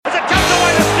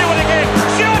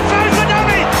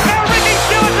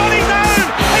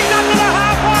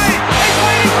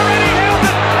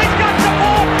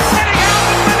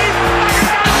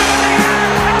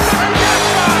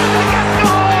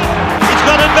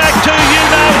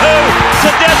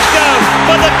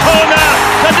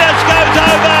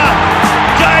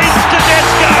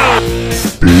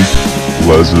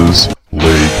Les's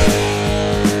League.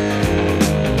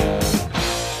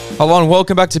 Hello and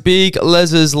welcome back to Big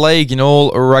Les's League, an all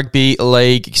rugby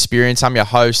league experience. I'm your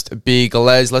host, Big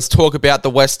Les. Let's talk about the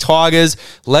West Tigers.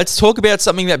 Let's talk about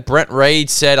something that Brent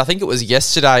Read said, I think it was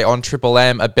yesterday on Triple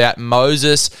M, about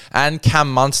Moses and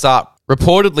Cam Munster.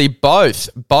 Reportedly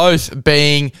both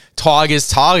being Tigers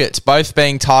targets, both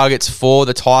being targets for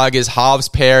the Tigers halves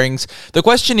pairings. The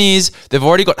question is, they've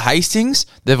already got Hastings,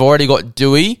 they've already got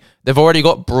Dewey, they've already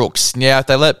got Brooks. Now, if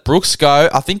they let Brooks go,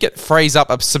 I think it frees up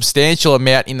a substantial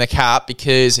amount in the cap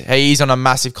because he's on a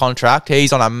massive contract. I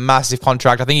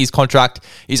think his contract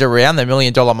is around the $1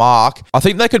 million mark. I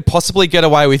think they could possibly get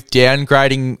away with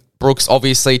downgrading Brooks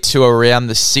obviously to around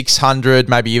the 600,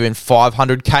 maybe even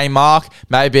 500k mark,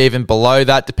 maybe even below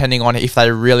that, depending on if they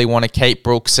really want to keep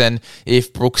Brooks and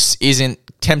if Brooks isn't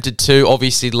tempted to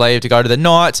obviously leave to go to the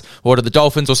Knights or to the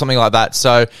Dolphins or something like that.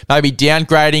 So maybe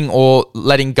downgrading or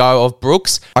letting go of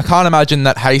Brooks. I can't imagine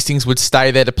that Hastings would stay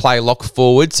there to play lock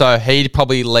forward, so he'd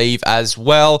probably leave as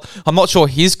well. I'm not sure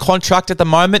his contract at the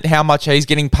moment, how much he's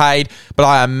getting paid, but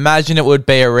I imagine it would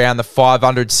be around the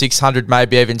 500, 600,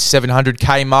 maybe even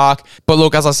 700k mark. But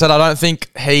look, as I said, I don't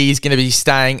think he's going to be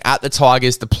staying at the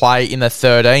Tigers to play in the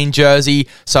 13 jersey,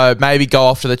 so maybe go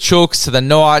off to the Chooks, to the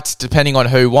Knights, depending on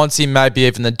who wants him,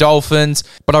 maybe even the Dolphins,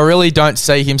 but I really don't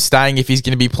see him staying if he's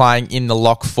going to be playing in the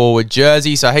lock forward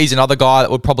jersey. So he's another guy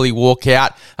that would probably walk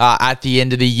out at the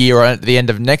end of the year or at the end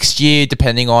of next year,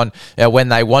 depending on when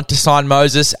they want to sign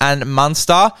Moses and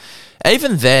Munster.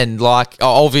 Even then,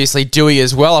 obviously Dewey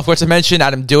as well. I've got to mention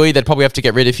Adam Dewey. They'd probably have to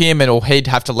get rid of him or he'd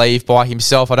have to leave by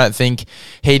himself. I don't think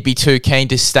he'd be too keen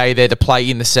to stay there to play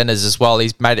in the centres as well.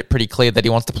 He's made it pretty clear that he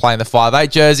wants to play in the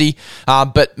 5'8 jersey.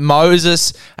 But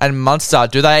Moses and Munster,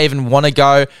 do they even want to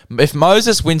go? If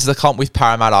Moses wins the comp with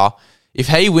Parramatta, if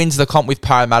he wins the comp with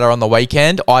Parramatta on the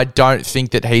weekend, I don't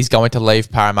think that he's going to leave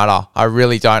Parramatta. I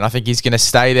really don't. I think he's going to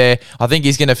stay there. I think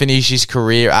he's going to finish his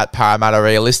career at Parramatta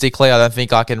realistically. I don't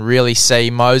think I can really see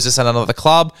Moses at another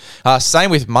club.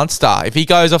 Same with Munster. If he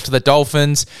goes off to the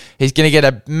Dolphins, he's going to get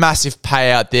a massive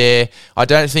payout there. I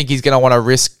don't think he's going to want to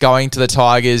risk going to the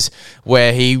Tigers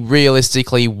where he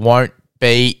realistically won't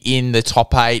be in the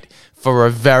top 8 for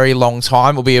a very long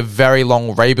time. It will be a very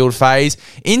long rebuild phase.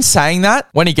 In saying that,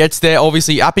 when he gets there,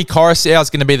 obviously Api Koroisau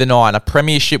is going to be the 9, a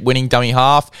premiership winning dummy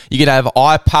half. You're going to have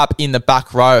IPAP in the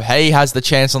back row. He has the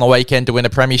chance on the weekend to win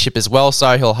a premiership as well,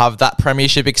 so he'll have that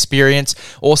premiership experience.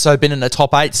 Also been in the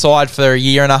top 8 side for a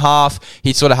year and a half.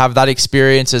 He'd sort of have that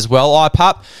experience as well,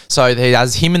 IPAP. So he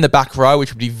has him in the back row,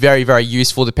 which would be very, very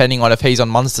useful depending on if he's on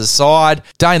Munster's side.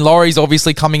 Dane Laurie's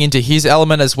obviously coming into his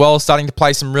element as well, starting to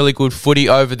play some really good footy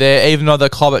over there. Even though the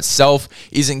club itself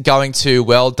isn't going too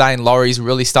well, Dane Laurie's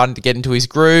really starting to get into his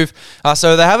groove.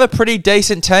 So they have a pretty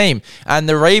decent team. And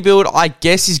the rebuild, I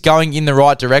guess, is going in the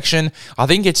right direction. I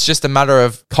think it's just a matter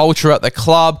of culture at the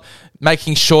club,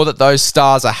 making sure that those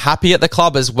stars are happy at the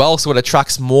club as well, so it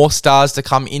attracts more stars to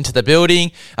come into the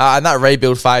building. And that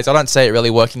rebuild phase, I don't see it really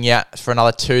working out for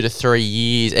another 2 to 3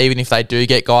 years, even if they do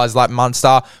get guys like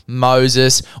Munster,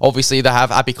 Moses. Obviously, they have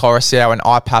Api Koroisau and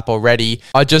IPAP already.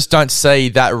 I just don't see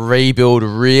that rebuild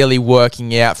really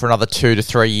working out for another 2 to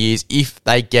 3 years if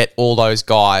they get all those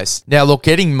guys. Now, look,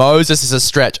 getting Moses is a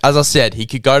stretch. As I said, he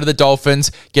could go to the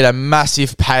Dolphins, get a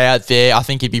massive payout there. I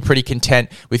think he'd be pretty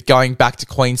content with going back to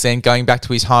Queensland, going back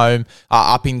to his home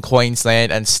up in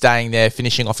Queensland and staying there,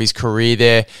 finishing off his career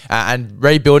there and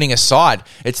rebuilding a side.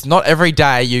 It's not every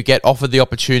day you get offered the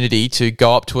opportunity to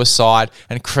go up to a side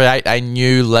and create a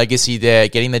new legacy there,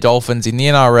 getting the Dolphins in the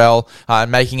NRL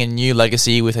and making a new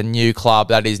legacy with a new club.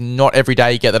 That is not every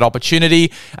day you get that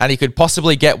opportunity, and he could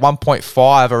possibly get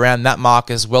 1.5 around that mark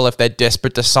as well if they're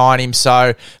desperate to sign him.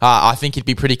 So I think he'd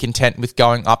be pretty content with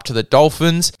going up to the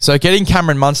Dolphins. So getting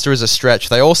Cameron Munster is a stretch.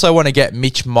 They also want to get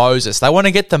Mitch Moses. They want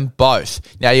to get them both.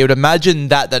 Now, you would imagine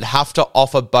that they'd have to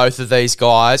offer both of these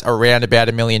guys around about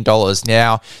 $1 million.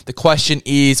 Now, the question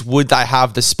is, would they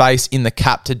have the space in the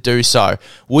cap to do so?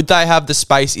 Would they have the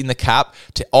space in the cap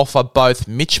to offer both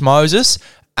Mitch Moses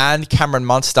and Cameron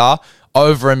Munster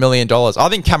over $1 million? I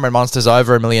think Cameron Munster's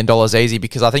over $1 million easy,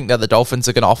 because I think that the Dolphins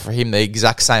are going to offer him the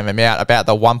exact same amount, about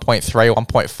the 1.3,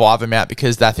 1.5 amount,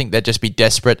 because they think they'd just be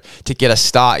desperate to get a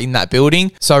start in that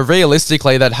building. So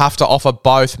realistically, they'd have to offer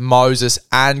both Moses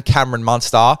and Cameron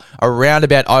Munster around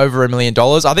about over $1 million.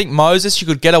 I think Moses, you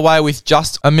could get away with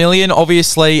just $1 million.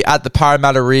 Obviously, at the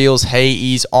Parramatta Reels,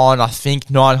 he is on, I think,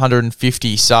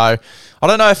 950. So I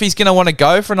don't know if he's going to want to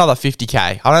go for another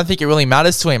 50k. I don't think it really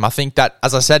matters to him. I think that,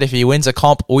 as I said, if he wins a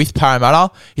comp with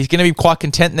Parramatta, he's going to be quite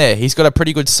content there. He's got a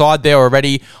pretty good side there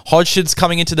already. Hodgson's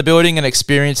coming into the building and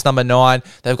experienced number 9.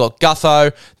 They've got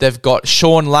Gutho. They've got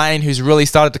Sean Lane, who's really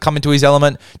started to come into his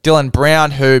element. Dylan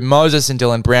Brown, who Moses and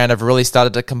Dylan Brown have really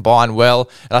started to combine well.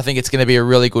 And I think it's going to be a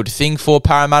really good thing for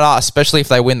Parramatta, especially if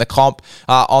they win the comp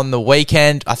on the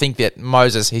weekend. I think that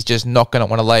Moses, he's just not going to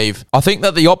want to leave. I think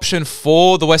that the option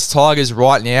for the West Tigers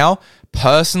right now,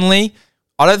 personally,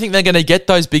 I don't think they're going to get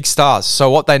those big stars.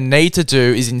 So what they need to do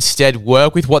is instead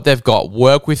work with what they've got.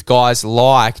 Work with guys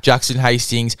like Jackson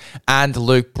Hastings and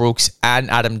Luke Brooks and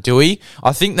Adam Doueihi.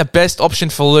 I think the best option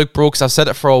for Luke Brooks, I've said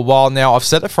it for a while now, I've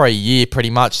said it for a year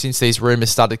pretty much since these rumours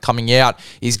started coming out,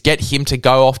 is get him to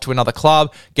go off to another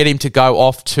club, get him to go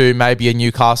off to maybe a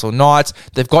Newcastle Knights.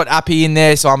 They've got Appy in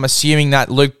there, so I'm assuming that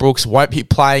Luke Brooks won't be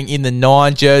playing in the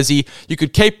 9 jersey. You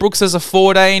could keep Brooks as a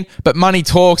 14, but money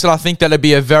talks, and I think that'd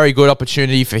be a very good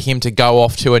opportunity for him to go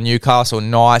off to a Newcastle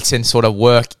Knights and sort of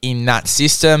work in that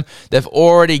system. They've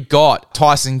already got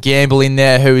Tyson Gamble in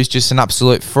there, who is just an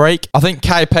absolute freak. I think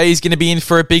KP is going to be in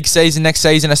for a big season next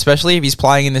season, especially if he's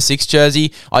playing in the 6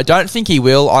 jersey. I don't think he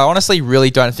will. I honestly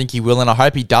really don't think he will, and I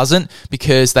hope he doesn't,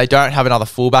 because they don't have another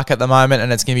fullback at the moment,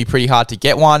 and it's going to be pretty hard to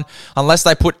get one unless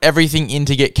they put everything in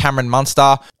to get Cameron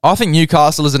Munster. I think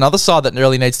Newcastle is another side that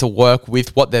really needs to work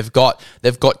with what they've got.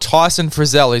 They've got Tyson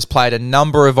Frizzell, who's played a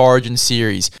number of Origin series.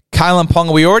 Kalen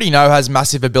Ponga, we already know, has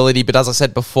massive ability, but as I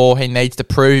said before, he needs to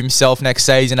prove himself next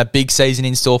season. A big season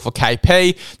in store for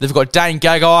KP. They've got Dane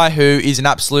Gagai, who is an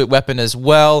absolute weapon as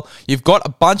well. You've got a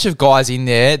bunch of guys in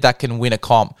there that can win a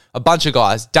comp. A bunch of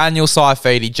guys. Daniel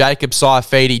Saifidi, Jacob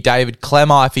Saifidi, David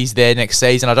Clemmer, if he's there next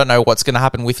season. I don't know what's going to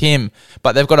happen with him,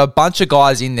 but they've got a bunch of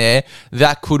guys in there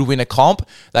that could win a comp.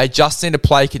 They just need to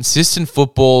play consistent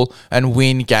football and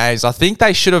win games. I think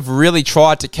they should have really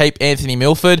tried to keep Anthony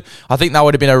Milford. I think that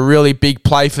would have been a really big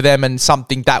play for them and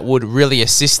something that would really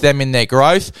assist them in their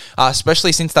growth,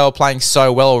 especially since they were playing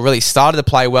so well, or really started to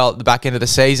play well at the back end of the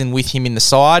season with him in the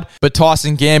side. But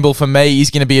Tyson Gamble, for me, is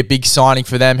going to be a big signing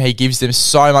for them. He gives them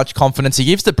so much confidence. He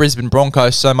gives the Brisbane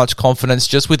Broncos so much confidence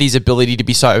just with his ability to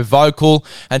be so vocal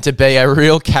and to be a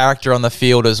real character on the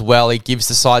field as well. He gives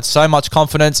the side so much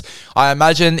confidence. I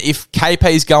imagine if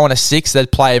KP's going to 6,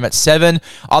 they'd play him at 7.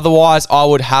 Otherwise, I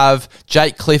would have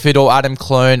Jake Clifford or Adam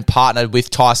Clune partnered with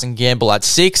Tyson Gamble at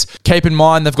 6. Keep in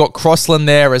mind, they've got Crossland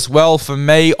there as well. For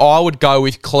me, I would go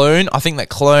with Clune. I think that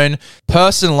Clune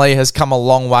personally has come a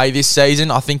long way this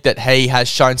season. I think that he has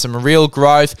shown some real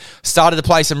growth, started to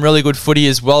play some really good footy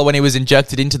as well when he was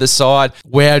injected into the side.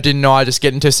 Where didn't I just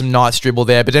get into some nice dribble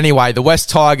there? But anyway, the West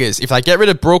Tigers, if they get rid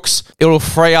of Brooks, it'll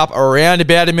free up around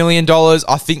about $1 million.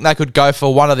 I think they could go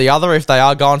for one or the other if they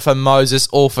are going for Moses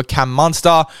or for Cam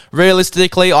Munster.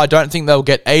 Realistically, I don't think they'll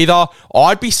get either.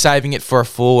 I'd be saving it for a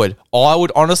forward. I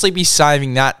would honestly be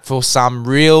saving that for some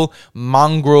real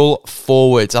mongrel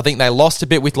forwards. I think they lost a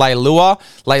bit with Leilua.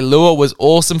 Leilua was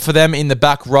awesome for them in the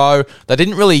back row. They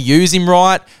didn't really use him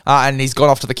right, and he's gone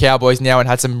off to the Cowboys now and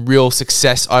had some real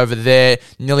success over there,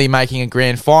 nearly making a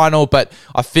grand final. But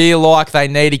I feel like they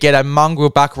need to get a mongrel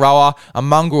back rower, a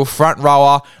mongrel front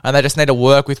rower, and they just need to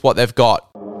work with what they've got.